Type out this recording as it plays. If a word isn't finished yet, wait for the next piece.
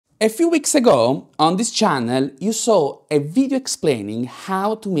A few weeks ago, on this channel, you saw a video explaining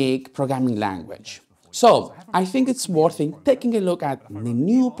how to make programming language. So, I think it's worth taking a look at the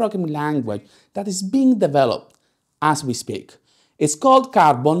new programming language that is being developed as we speak. It's called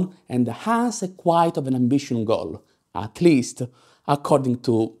Carbon and has a quite of an ambitious goal, at least according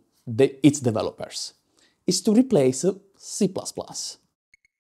to its developers. It's to replace C++.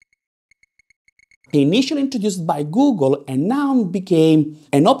 Initially introduced by Google and now became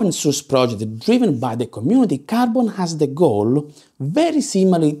an open source project driven by the community, Carbon has the goal very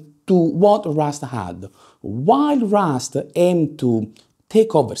similar to what Rust had. While Rust aimed to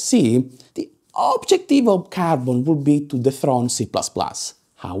take over C, the objective of Carbon would be to dethrone C++.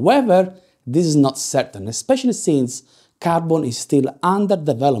 However, this is not certain, especially since Carbon is still under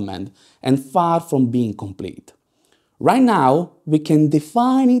development and far from being complete. Right now, we can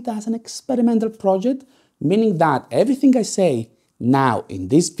define it as an experimental project, meaning that everything I say now in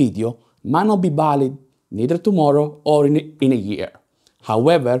this video might not be valid neither tomorrow or in a year.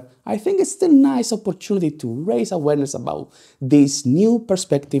 However, I think it's still a nice opportunity to raise awareness about this new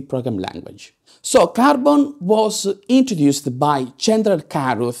perspective programming language. So, Carbon was introduced by Chandler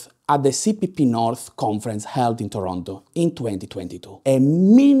Caruth at the CPP North conference held in Toronto in 2022. A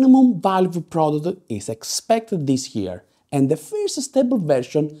minimum viable product is expected this year, and the first stable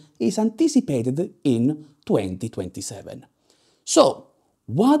version is anticipated in 2027. So,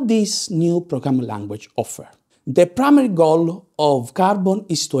 what this new programming language offers? The primary goal of Carbon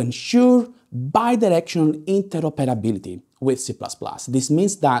is to ensure bidirectional interoperability with C++. This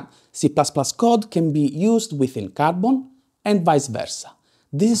means that C++ code can be used within Carbon and vice versa.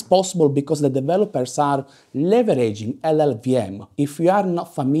 This is possible because the developers are leveraging LLVM. If you are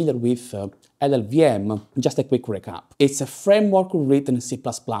not familiar with LLVM, just a quick recap. It's a framework written in C++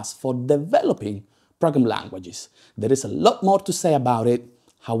 for developing programming languages. There is a lot more to say about it.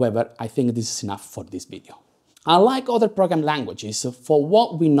 However, I think this is enough for this video. Unlike other programming languages, for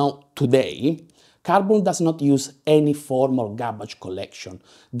what we know today, Carbon does not use any formal garbage collection.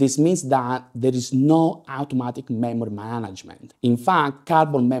 This means that there is no automatic memory management. In fact,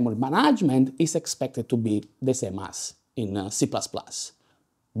 Carbon memory management is expected to be the same as in C++,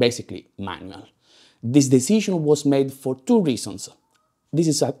 basically manual. This decision was made for two reasons. This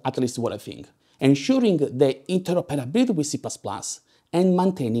is at least what I think. Ensuring the interoperability with C++ and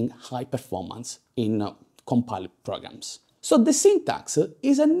maintaining high performance in compiled programs. So the syntax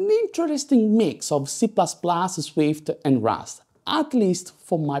is an interesting mix of C++, Swift, and Rust, at least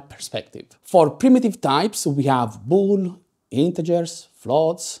from my perspective. For primitive types, we have bool, integers,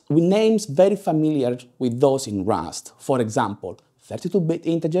 floats, with names very familiar with those in Rust. For example, 32-bit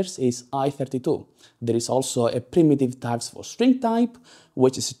integers is i32. There is also a primitive types for string type,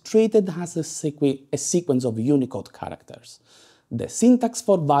 which is treated as a sequence of Unicode characters. The syntax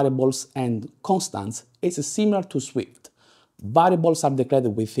for variables and constants is similar to Swift. Variables are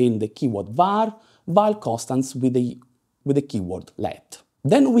declared within the keyword var, while constants with the keyword let.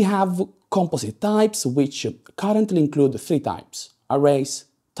 Then we have composite types, which currently include three types: arrays,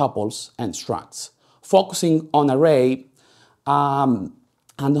 tuples, and structs. Focusing on array, I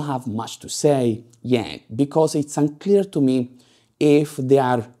don't have much to say yet, because it's unclear to me if they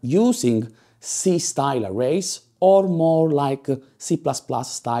are using C-style arrays or more like C++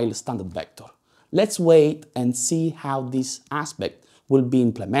 style standard vector. Let's wait and see how this aspect will be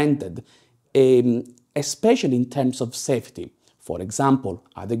implemented, especially in terms of safety. For example,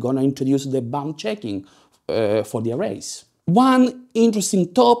 are they going to introduce the bound checking for the arrays? One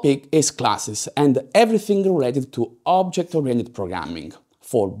interesting topic is classes and everything related to object-oriented programming.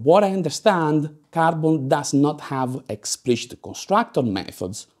 For what I understand, Carbon does not have explicit constructor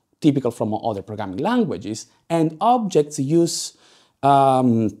methods, typical from other programming languages, and objects use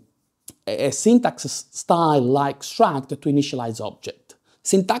a syntax style like struct to initialize object.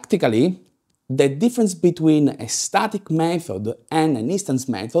 Syntactically, the difference between a static method and an instance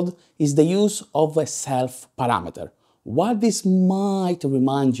method is the use of a self parameter. While this might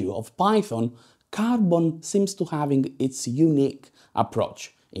remind you of Python, Carbon seems to having its unique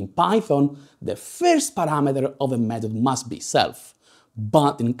approach. In Python, the first parameter of a method must be self.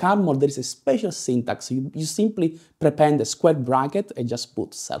 But in Carbon, there is a special syntax. You simply prepend a square bracket and just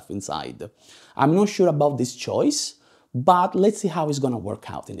put self inside. I'm not sure about this choice, but let's see how it's going to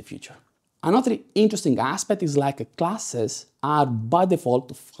work out in the future. Another interesting aspect is like classes are by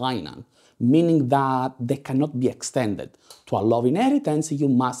default final, meaning that they cannot be extended. To allow inheritance, you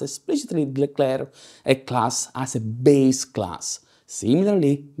must explicitly declare a class as a base class.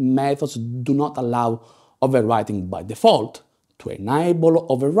 Similarly, methods do not allow overwriting by default. To enable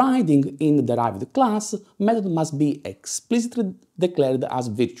overriding in the derived class, method must be explicitly declared as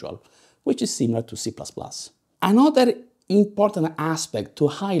virtual, which is similar to C++. Another important aspect to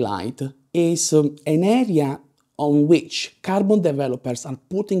highlight is an area on which Carbon developers are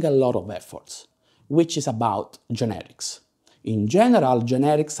putting a lot of efforts, which is about generics. In general,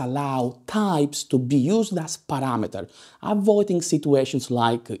 generics allow types to be used as parameter, avoiding situations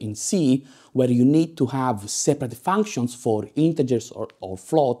like in C, where you need to have separate functions for integers or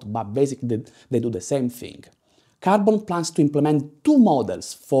float, but basically they do the same thing. Carbon plans to implement two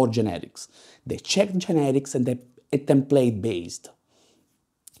models for generics, the checked generics and the template-based.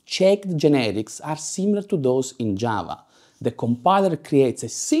 Checked generics are similar to those in Java. The compiler creates a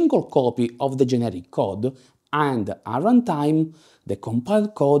single copy of the generic code, and at runtime, the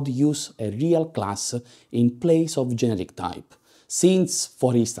compiled code uses a real class in place of generic type. Since,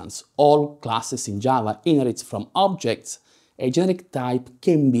 for instance, all classes in Java inherit from objects, a generic type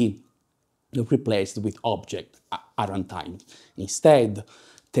can be replaced with object at runtime. Instead,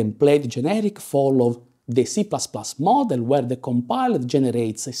 template generic follow the C++ model, where the compiler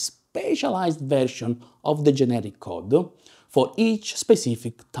generates a specialized version of the generic code for each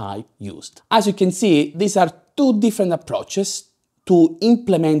specific type used. As you can see, these are two different approaches to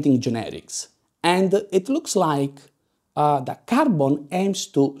implementing generics, and it looks like that Carbon aims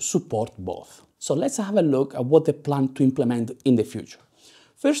to support both. So let's have a look at what they plan to implement in the future.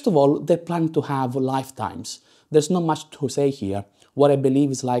 First of all, they plan to have lifetimes. There's not much to say here. What I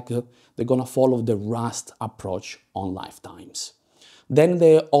believe is like they're gonna follow the Rust approach on lifetimes. Then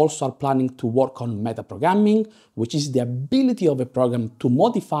they also are planning to work on metaprogramming, which is the ability of a program to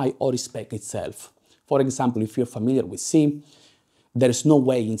modify or respect itself. For example, if you're familiar with C, there is no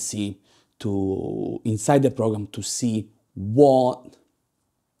way in C inside the program to see what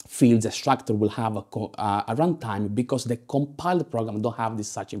fields a structure will have a runtime, because the compiled program don't have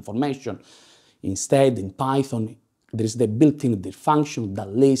such information. Instead, in Python, there is the built-in function that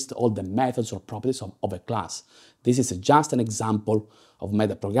lists all the methods or properties of a class. This is just an example of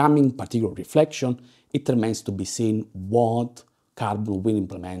metaprogramming, particular reflection. It remains to be seen what Carbon will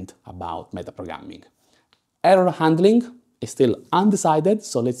implement about metaprogramming. Error handling is still undecided,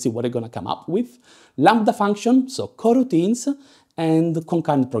 so let's see what they're going to come up with. Lambda function, so coroutines, and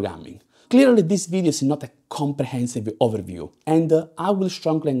concurrent programming. Clearly, this video is not a comprehensive overview, and I will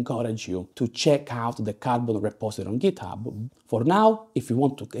strongly encourage you to check out the Carbon repository on GitHub. For now, if you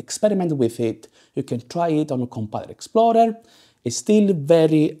want to experiment with it, you can try it on a Compiler Explorer. It's still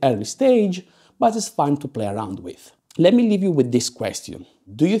very early stage, but it's fun to play around with. Let me leave you with this question.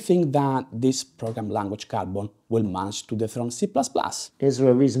 Do you think that this program language Carbon will manage to dethrone C++? Is there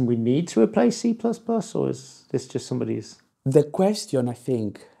a reason we need to replace C++, or is this just somebody's? The question, I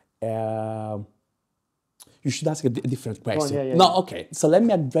think, you should ask a different question. Oh, yeah, no, okay. So let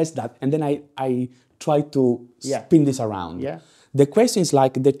me address that, and then I try to spin this around. Yeah. The question is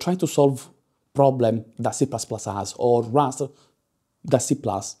like they try to solve problem that C++ has, or Rust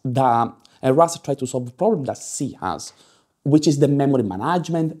and Rust try to solve a problem that C has, which is the memory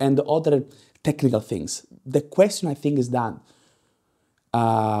management and the other technical things. The question, I think, is that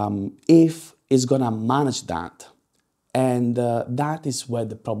if it's gonna manage that. And that is where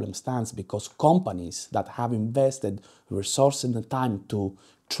the problem stands, because companies that have invested resources and time to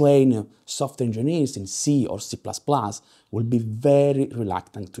train software engineers in C or C++ will be very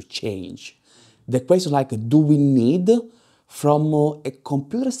reluctant to change. The question like, do we need, from a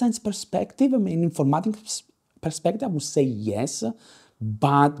computer science perspective, I mean, informatics perspective, I would say yes,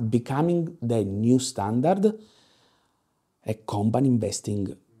 but becoming the new standard, a company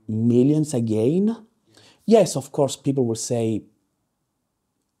investing millions again, yes, of course, people will say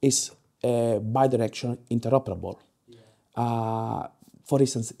it's bidirectional interoperable. For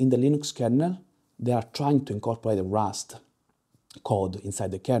instance, in the Linux kernel, they are trying to incorporate the Rust code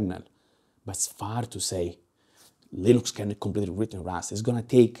inside the kernel, but it's far to say Linux kernel completely written in Rust. It's going to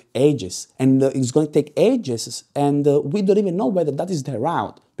take ages, and we don't even know whether that is the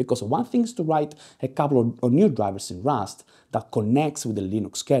route, because one thing is to write a couple of new drivers in Rust that connects with the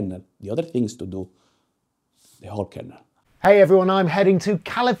Linux kernel. The other thing is to do the whole kernel. Hey everyone, I'm heading to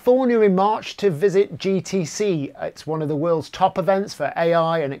California in March to visit GTC. It's one of the world's top events for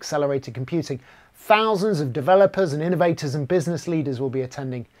AI and accelerated computing. Thousands of developers and innovators and business leaders will be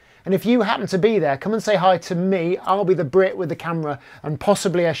attending. And if you happen to be there, come and say hi to me. I'll be the Brit with the camera and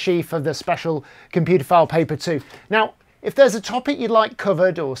possibly a sheaf of the special Computerphile paper too. Now, if there's a topic you'd like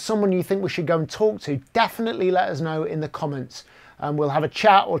covered or someone you think we should go and talk to, definitely let us know in the comments. and we'll have a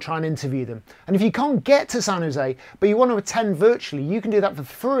chat or try and interview them. And if you can't get to San Jose, but you want to attend virtually, you can do that for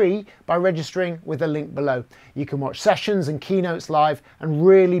free by registering with the link below. You can watch sessions and keynotes live and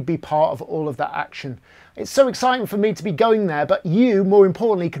really be part of all of that action. It's so exciting for me to be going there, but you, more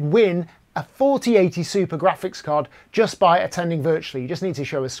importantly, can win a 4080 Super graphics card just by attending virtually. You just need to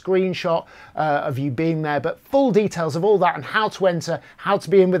show a screenshot of you being there, but full details of all that and how to enter, how to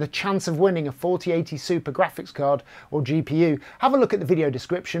be in with a chance of winning a 4080 Super graphics card or GPU, have a look at the video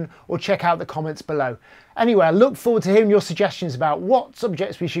description or check out the comments below. Anyway, I look forward to hearing your suggestions about what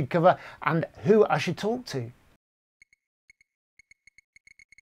subjects we should cover and who I should talk to.